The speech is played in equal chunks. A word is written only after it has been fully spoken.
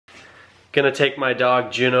Gonna take my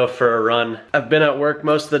dog Juno for a run. I've been at work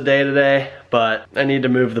most of the day today, but I need to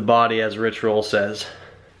move the body, as Rich Roll says.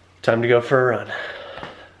 Time to go for a run.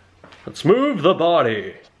 Let's move the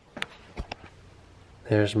body.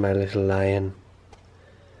 There's my little lion.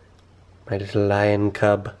 My little lion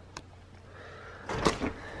cub.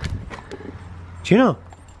 Juno,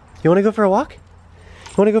 you wanna go for a walk?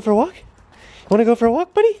 You wanna go for a walk? You wanna go for a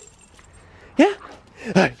walk, buddy? Yeah?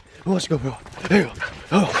 Alright, who wants to go for a walk? There you go.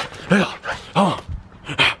 Oh, there you go. Oh,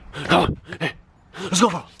 come on. Hey, let's go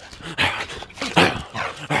for a walk.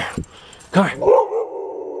 Come here.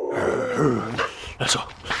 Let's go.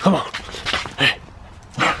 Come on. Hey.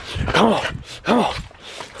 Come on. Come on.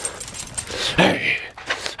 Hey.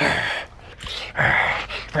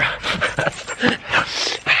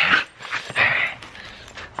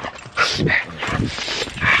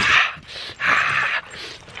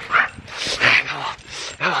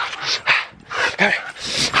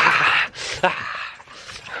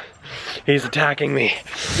 He's attacking me.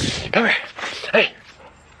 Come here. Hey.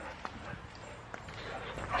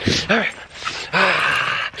 All right.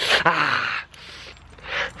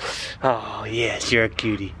 Oh, yes, you're a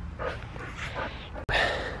cutie.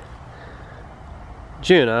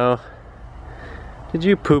 Juno, did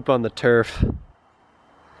you poop on the turf?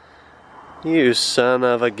 You son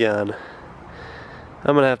of a gun.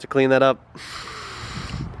 I'm gonna have to clean that up.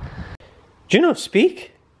 Juno,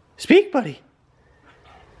 speak. Speak, buddy.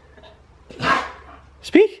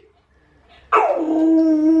 Speak.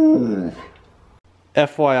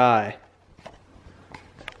 FYI.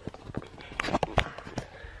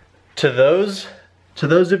 To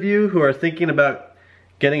those of you who are thinking about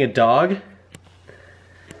getting a dog,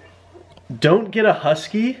 don't get a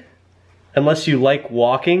husky unless you like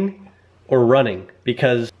walking or running,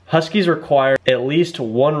 because huskies require at least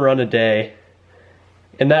one run a day,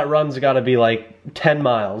 and that run's got to be like 10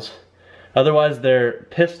 miles. Otherwise they're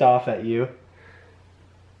pissed off at you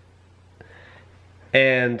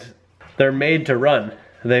and they're made to run.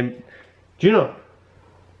 Juno,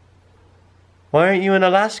 why aren't you in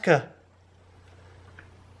Alaska?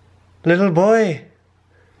 Little boy,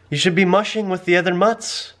 you should be mushing with the other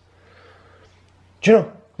mutts.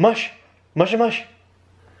 Juno, mush, mush and mush.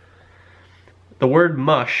 The word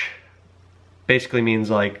mush basically means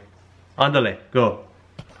like, andale, go.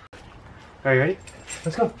 Are you ready?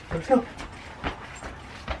 Let's go, let's go.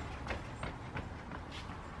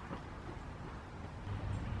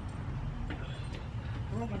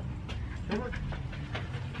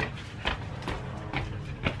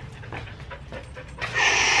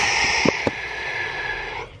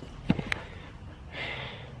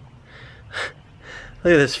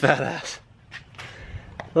 Look at this fat ass.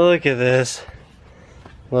 Look at this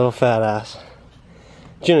little fat ass.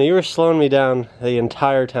 Juno, you were slowing me down the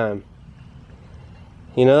entire time.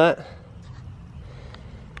 You know that?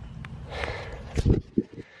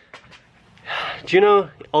 Juno,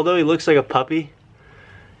 although he looks like a puppy,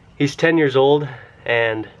 he's 10 years old,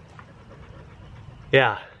 and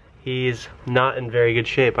yeah, he's not in very good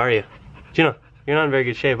shape, are you? Juno, you're not in very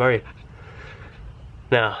good shape, are you?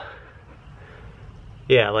 No.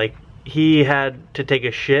 Yeah, like, he had to take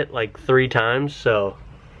a shit like 3 times, so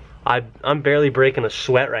I'm barely breaking a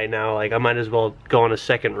sweat right now. Like, I might as well go on a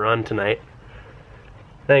second run tonight.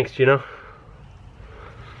 Thanks, Juno.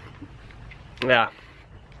 Yeah.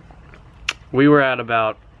 We were at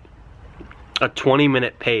about a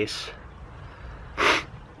 20-minute pace.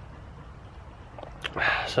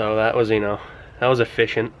 So that was, you know, that was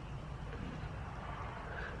efficient.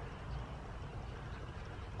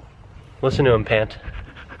 Listen to him pant.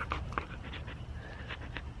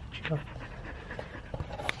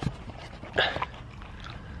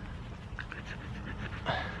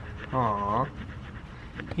 Aww,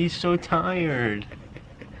 he's so tired.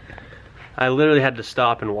 I literally had to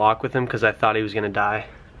stop and walk with him because I thought he was gonna die.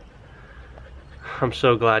 I'm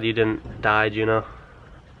so glad you didn't die, Juno.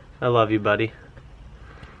 I love you, buddy.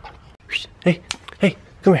 Hey, hey,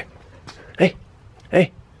 come here. Hey,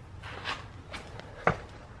 hey.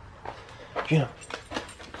 Juno.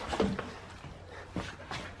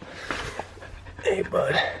 Hey,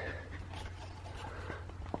 bud.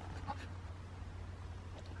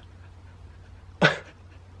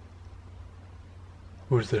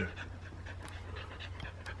 Who's there?